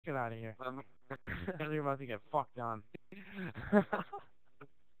get out of here. You're about to get fucked on.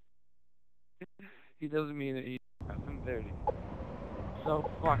 He doesn't mean it. I'm dirty. So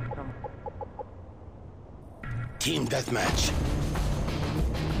fucked him. Team Deathmatch.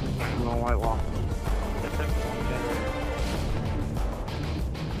 No white wall.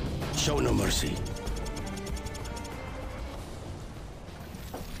 Show no mercy.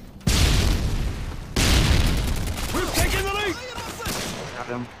 We've taken the lead! Got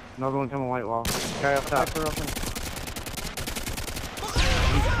him. Another one coming white wall. Guy up top. He's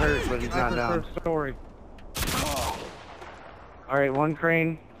hurt, but he's not down. Story. Alright, one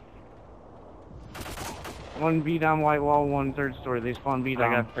crane. One B down white wall, one third story. They spawn B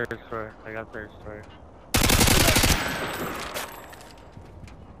down. I got third story. I got third story.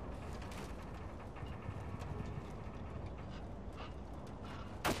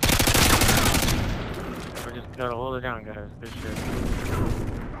 We just gotta hold it down, guys. Good shit.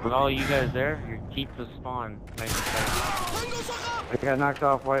 With all you guys there, you keep the spawn nice and tight. I got knocked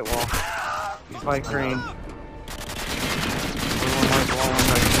off white wall. He's by crane. One white wall, one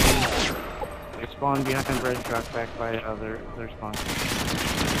by crane. They spawn behind bread truck back by their spawn.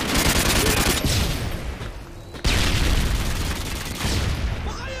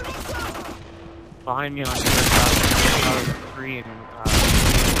 Behind me on the other side, 3 and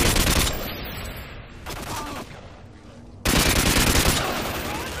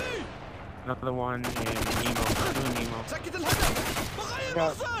another one in Nemo, 2 in Nemo.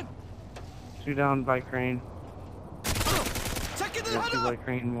 Got 2 down by crane. Yeah, 2 by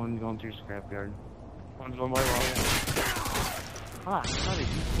crane, 1 going through Scrapyard. One's one white wall, yeah. Ah, how did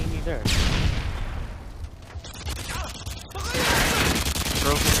you see me there?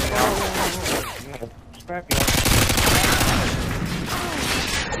 Broken it out. Scrapyard.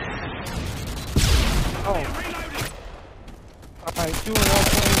 Oh. Alright, 2 and 1,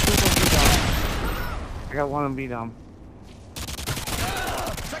 2 on B down. I got 1 on B down.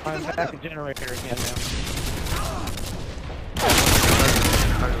 I'm back to generator again now.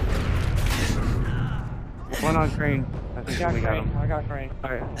 One on crane. I think we got him. I got crane.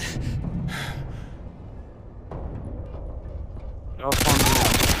 Alright.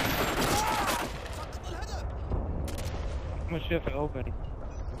 I'm gonna shift it open.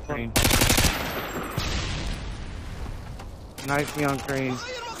 Crane. Nicely on crane.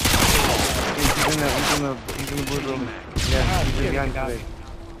 He's in the blue room. Yeah, he's behind big.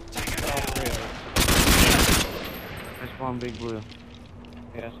 I spawned big blue.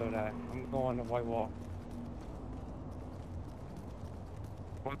 Yeah, so did I. I'm going to white wall.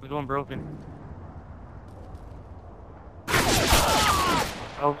 One's going broken.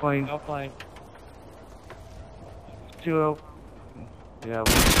 Plane. 2-0. Yeah,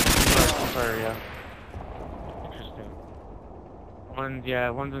 sorry, yeah. Interesting.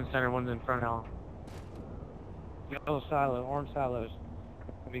 One's in center, one's in front now. Yellow silo, orange silos.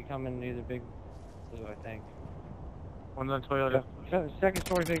 Will be coming near the big blue, I think. One's on Toyota. Second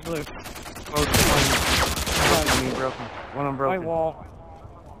story, big blue. Oh, Broken. One on broken.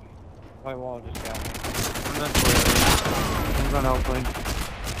 White wall just got me. one's on Toyota. One's on Oakland.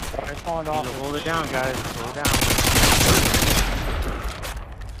 I spawned off. Hold it down, guys. Hold it down.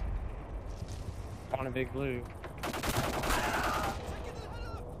 On a big blue.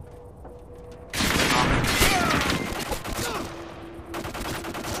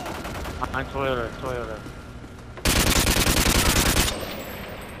 On Toyota.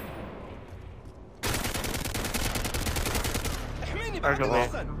 Target wall.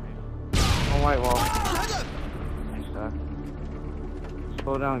 On white wall. Nice stuff.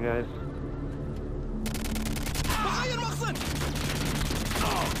 Slow down, guys.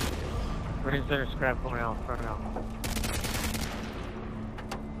 We're in center scrap going out, front out.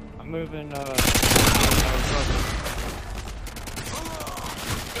 I'm moving,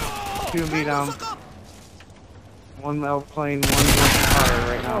 2 B down. 1 L plane, 1 fire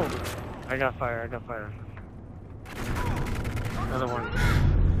right now. I got fire. Another one.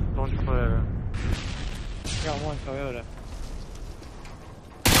 One's Toyota. Got 1 Toyota.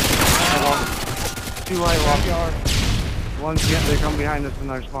 2 white wall. One's they come behind us in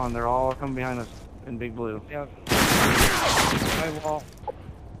our spawn. They're all coming behind us in big blue. Yep. White wall.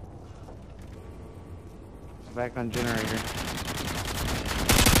 Back on generator.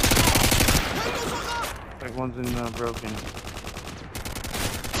 Like one's in broken.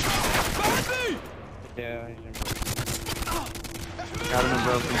 Yeah, he's in broken. Got him in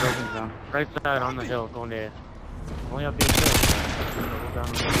broken zone. Right side on the hill, going there. Only up here.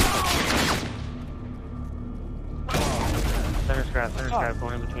 Center scrap,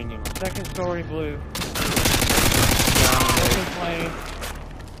 going in between you. Second story blue. Down Open plane.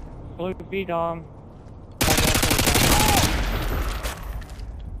 Blue B Dom.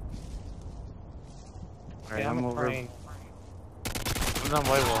 Alright, I'm over. I'm on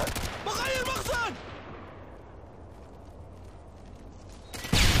white wall. بغير مخزن.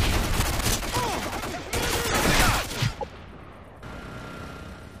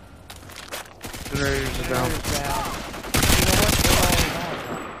 Generators are down.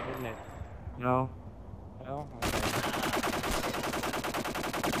 Isn't it? No. Well,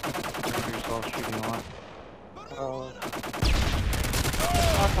 Yourself shooting a lot. oh.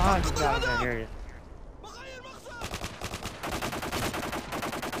 Oh, behind you guys, I hear you. بغير مخزن.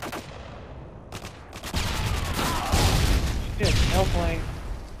 Shit, airplane.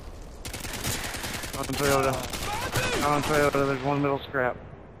 On Toyota. On Toyota, there's one middle scrap.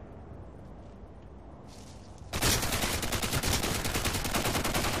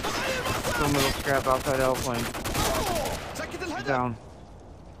 Still middle scrap outside airplane. سكت الهدف. Down.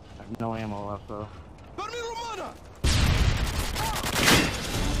 I have no ammo left though. برمي رمانة.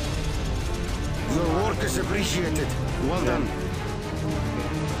 Your work is appreciated. Well done.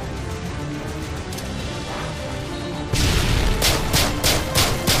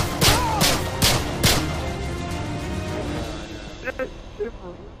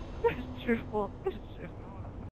 It's triple.